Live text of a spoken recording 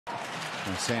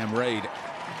And Sam Reid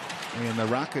in the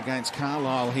ruck against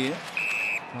Carlisle here.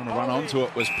 Trying to run onto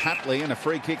it was Papley, and a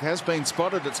free kick has been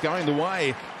spotted. It's going the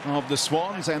way of the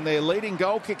Swans, and their leading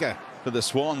goal kicker for the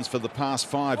Swans for the past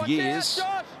 5 years.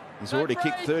 He's already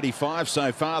kicked 35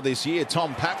 so far this year.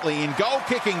 Tom Papley in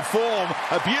goal-kicking form.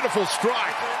 A beautiful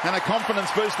strike and a confidence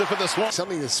booster for the Swans.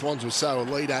 Something the Swans were so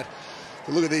elite at.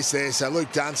 But look at this there. So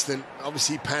Luke Dunstan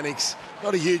obviously panics.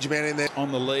 Not a huge amount in there.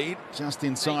 On the lead, just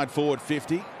inside forward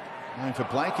 50. Going for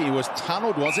Blakey. He was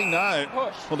tunnelled, was he? No.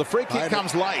 Well, the free kick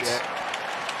comes late. Yeah.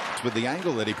 With the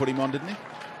angle that he put him on, didn't he?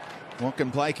 What can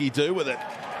Blakey do with it?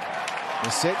 The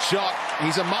set shot.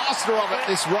 He's a master of it,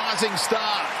 this rising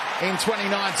star in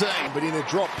 2019. But in a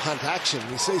drop punt action,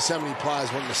 we see so many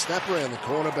players wanting to snap around the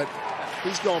corner, but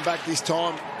he's gone back this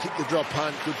time, kicked the drop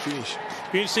punt, good finish.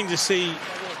 Be interesting to see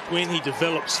when he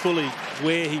develops fully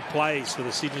where he plays for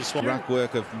the Sydney Swans. Ruck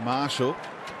work of Marshall.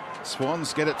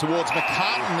 Swans get it towards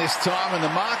McCartan this time, and the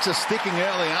marks are sticking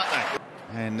early, aren't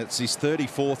they? And it's his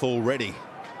 34th already.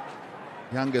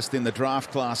 Youngest in the draft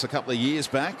class a couple of years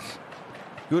back.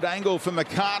 Good angle for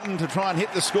McCartan to try and hit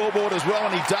the scoreboard as well,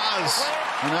 and he does.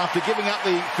 And after giving up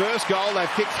the first goal, they've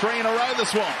kicked 3 in a row, the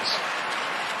Swans.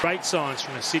 Great signs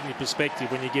from a Sydney perspective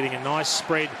when you're getting a nice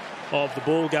spread of the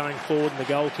ball going forward, and the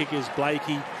goal kickers,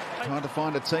 Blakey. Trying to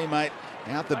find a teammate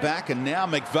out the back, and now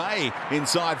McVeigh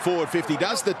inside forward 50.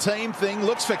 Does the team thing,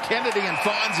 looks for Kennedy and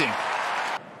finds him.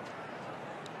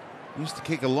 Used to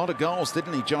kick a lot of goals,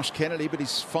 didn't he, Josh Kennedy? But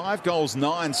he's 5 goals,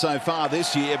 9 so far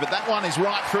this year. But that one is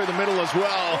right through the middle as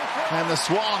well. And the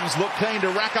Swans look keen to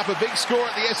rack up a big score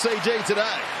at the SCG today.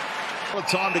 A lot of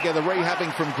time together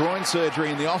rehabbing from groin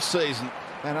surgery in the off-season.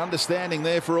 And understanding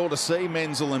there for all to see,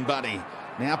 Menzel and Buddy.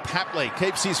 Now Papley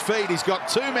keeps his feet. He's got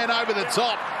 2 men over the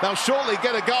top. They'll surely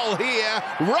get a goal here.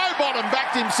 Rowbottom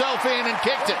backed himself in and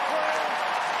kicked it.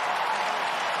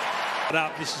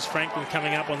 Up. This is Franklin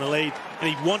coming up on the lead, and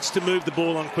he wants to move the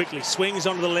ball on quickly. Swings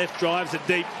onto the left, drives it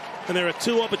deep, and there are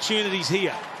 2 opportunities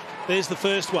here. There's the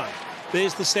first one.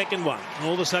 There's the second one. And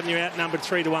all of a sudden you're outnumbered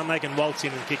 3-1. They can waltz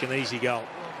in and kick an easy goal.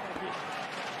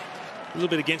 A little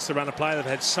bit against the run of play. They've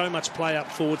had so much play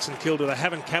up forward, St Kilda. They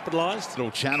haven't capitalised.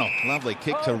 Little channel. Lovely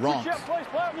kick to Ronk.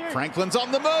 Franklin's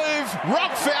on the move.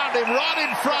 Ronk found him right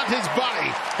in front, his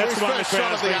buddy. That's the one the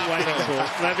crowd's been waiting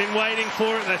for. They've been waiting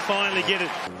for it, and they finally get it.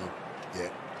 Yeah.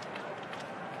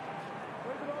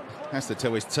 Has to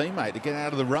tell his teammate to get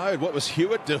out of the road. What was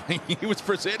Hewitt doing? He was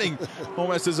presenting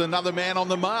almost as another man on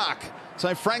the mark.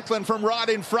 So Franklin from right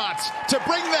in front to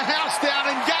bring the house down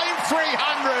in game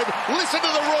 300. Listen to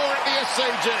the roar at the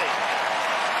SCG.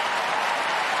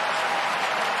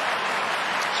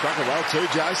 Struck it well too,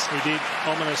 Jace. He did.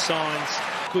 Ominous signs.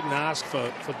 Couldn't ask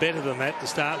for better than that to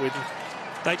start with.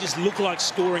 They just look like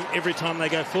scoring every time they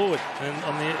go forward. And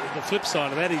on the flip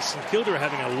side of that is St Kilda are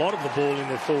having a lot of the ball in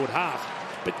their forward half,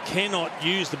 but cannot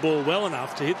use the ball well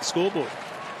enough to hit the scoreboard.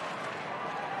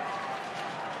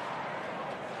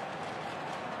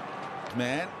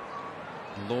 Man,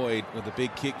 Lloyd with a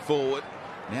big kick forward.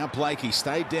 Now Blakey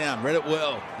stayed down, read it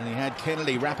well, and he had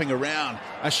Kennedy wrapping around.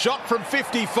 A shot from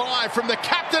 55 from the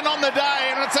captain on the day,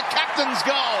 and it's a captain's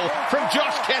goal from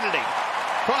Josh Kennedy.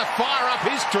 Trying to fire up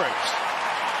his troops.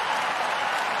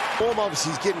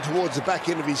 Obviously he's getting towards the back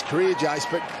end of his career, Jace,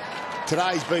 but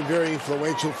today he's been very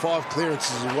influential. 5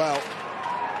 clearances as well.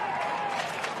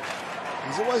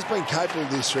 He's always been capable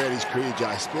of this throughout his career,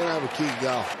 Jace. Being able to kick a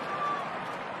goal.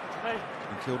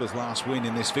 Kilda's last win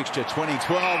in this fixture,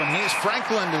 2012, and here's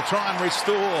Franklin to try and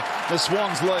restore the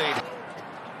Swans' lead.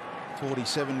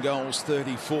 47 goals,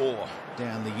 34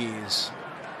 down the years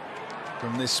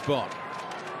from this spot.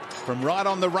 From right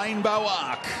on the rainbow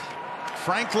arc,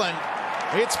 Franklin,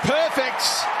 it's perfect.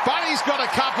 Buddy's got a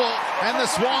couple, and the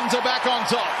Swans are back on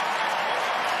top.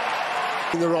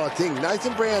 The right thing.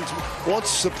 Nathan Brown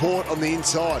wants support on the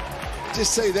inside.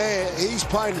 Just see there, he's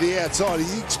playing to the outside.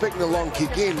 He's expecting a long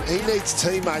kick in. He needs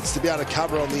teammates to be able to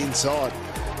cover on the inside,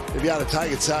 to be able to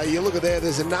take it. So you look at there,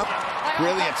 there's enough.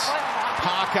 Brilliant.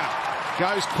 Parker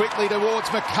goes quickly towards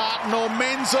McCartan or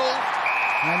Menzel.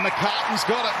 And McCartan's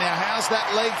got it now. How's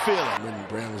that leg feeling? When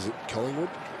Brown was at Collingwood,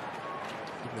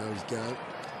 didn't know his game.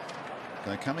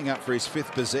 So coming up for his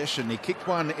 5th possession, he kicked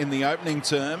one in the opening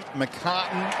term.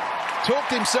 McCartan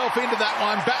talked himself into that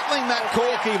one, battling that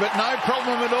corky, but no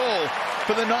problem at all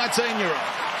for the 19-year-old.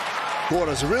 It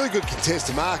was a really good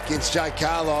contested mark against Jake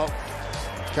Carlisle.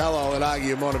 Carlisle, I'd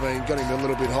argue, might have got him a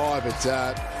little bit high, but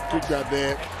good grab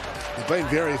there. They've been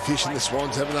very efficient, the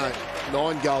Swans, haven't they?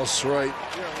 9 goals, 3.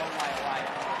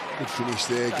 Good finish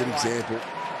there, good example.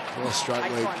 Nice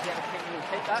straight lead.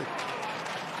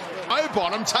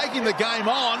 O'Bottom taking the game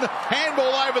on.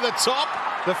 Handball over the top.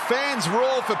 The fans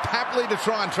roar for Papley to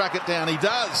try and track it down. He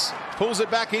does. Pulls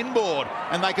it back inboard,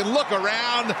 and they can look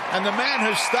around, and the man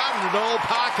who started it all,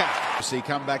 Parker. See,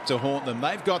 come back to haunt them.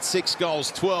 They've got 6 goals,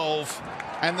 12,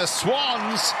 and the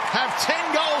Swans have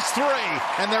 10 goals, 3,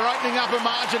 and they're opening up a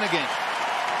margin again.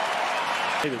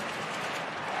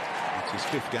 It's his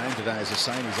 5th game today as a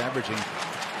Saint. He's averaging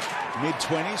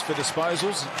mid-20s for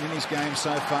disposals in his game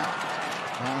so far.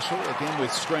 Marshall again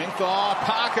with strength. Oh,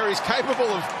 Parker is capable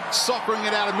of soccering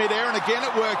it out of mid-air, and again it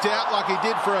worked out like he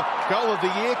did for a goal of the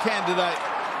year candidate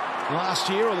last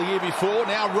year or the year before.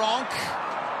 Now Ronk,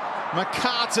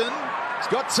 McCartan, he's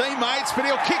got teammates, but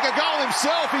he'll kick a goal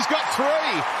himself. He's got 3,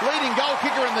 leading goal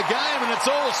kicker in the game, and it's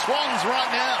all Swans right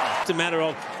now. It's a matter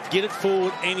of get it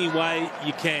forward any way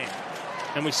you can.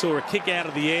 And we saw a kick out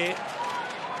of the air.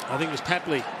 I think it was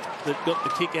Papley that got the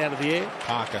kick out of the air.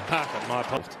 Parker, my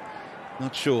apologies.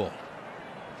 Not sure.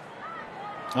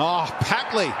 Oh,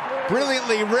 Papley,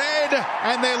 brilliantly read,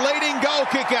 and their leading goal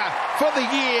kicker for the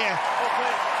year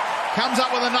comes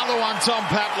up with another one, Tom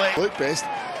Papley. Luke Best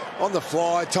on the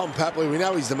fly. Tom Papley, we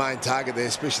know he's the main target there,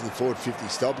 especially the forward 50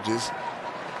 stoppages.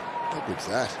 How good's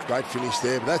that? Great finish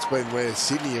there, but that's been where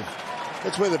Sydney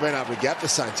that's where they've been able to gap the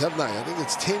Saints, haven't they? I think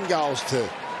it's 10 goals to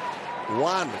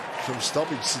 1 from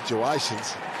stoppage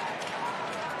situations.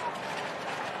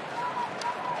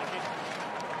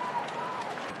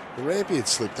 The Rampy had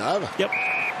slipped over. Yep.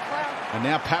 And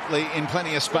now Papley in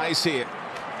plenty of space here.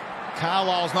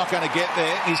 Carlisle's not going to get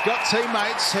there. He's got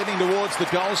teammates heading towards the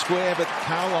goal square, but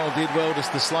Carlisle did well just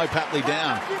to slow Papley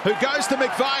down. Who goes to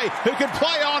McVeigh, who can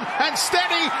play on and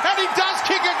steady, and he does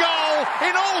kick a goal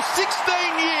in all 16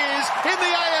 years in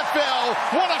the AFL.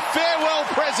 What a farewell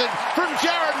present from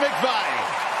Jared McVeigh.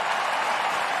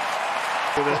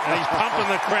 And he's pumping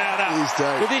the crowd up.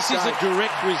 But this is a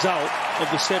direct result of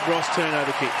the Seb Ross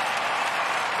turnover kick.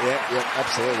 Yeah,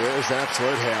 absolutely. It was an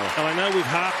absolute howl. And I know we've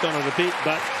harped on it a bit,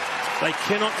 but they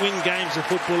cannot win games of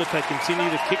football if they continue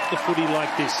to kick the footy like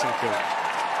this, St Kilda.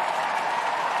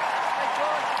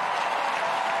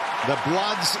 The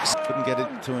Bloods couldn't get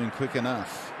it to him quick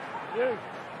enough.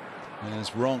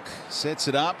 As Ronk sets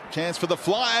it up, chance for the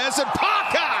Flyers, and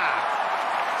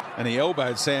Parker! And he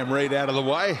elbowed Sam Reid out of the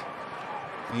way.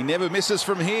 He never misses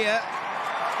from here.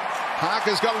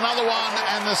 Parker's got another one,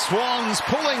 and the Swans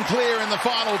pulling clear in the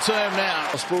final term now.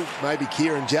 Possible, maybe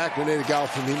Kieran Jack. We need a goal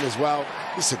from him as well.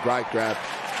 This is a great grab.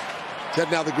 He's had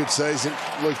another good season.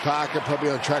 Luke Parker probably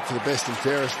on track for the best and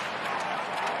fairest.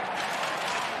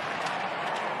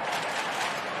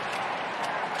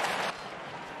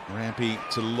 Rampy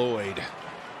to Lloyd.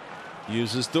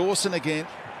 Uses Dawson again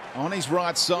on his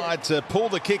right side to pull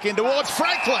the kick in towards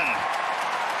Franklin.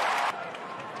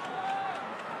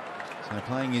 So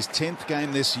playing his 10th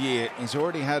game this year. He's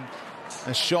already had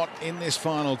a shot in this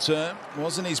final term.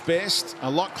 Wasn't his best. A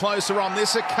lot closer on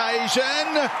this occasion.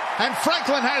 And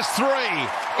Franklin has 3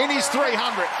 in his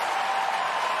 300th.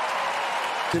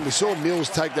 We saw Mills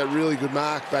take that really good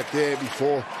mark back there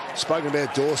before. Spoken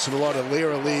about Dawson a lot.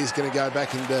 Lear is going to go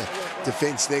back into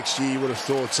defence next year, you would have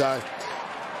thought. So,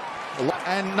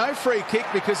 and no free kick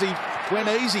because he went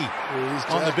easy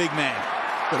on the big man.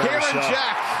 Kieran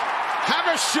Jack have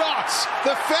a shot.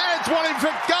 The fans want him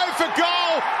to go for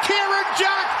goal. Kieran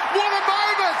Jack, what a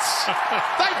moment!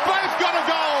 They both got a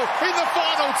goal in the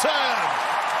final term.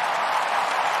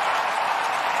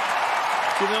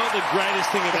 You know what the greatest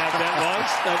thing about that was?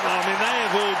 I mean, they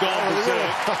have all gone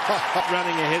berserk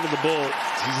running ahead of the ball.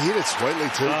 He hit it sweetly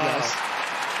too, guys.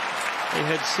 He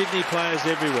had Sydney players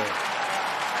everywhere.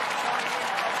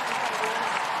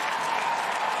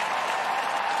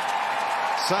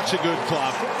 Such a good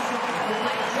club.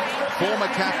 Former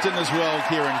captain as well,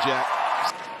 Kieran Jack.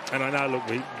 And I know, look,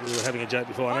 we were having a joke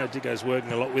before. I know Dicko's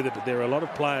working a lot with it, but there are a lot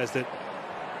of players that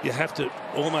you have to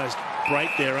almost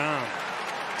break their arm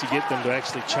to get them to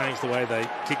actually change the way they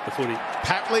kick the footy.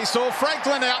 Papley saw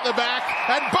Franklin out the back,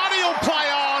 and Buddy will play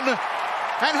on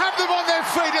and have them on their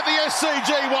feet at the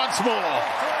SCG once more.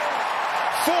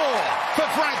 4 for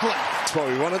Franklin. That's what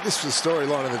we wanted. This was the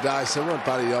storyline of the day, so we want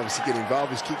Buddy to obviously get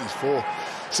involved. He's kicked his 4.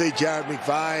 See Jared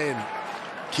McVeigh and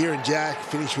Kieran Jack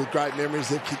finish with great memories.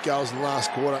 They've kicked goals in the last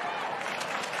quarter.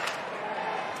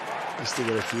 He's still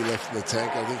got a few left in the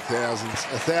tank. I think thousands.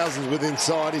 1,000 with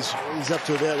inside. He's up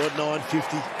to about, what,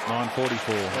 950?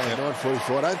 944. Yeah, yep.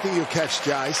 944. I don't think he'll catch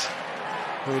Jace.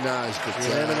 Who knows? But, you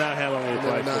never know how long he'll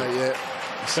play for. Yeah.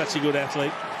 He's such a good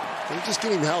athlete. We'll just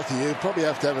get him healthy. He'll probably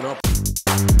have to have an option.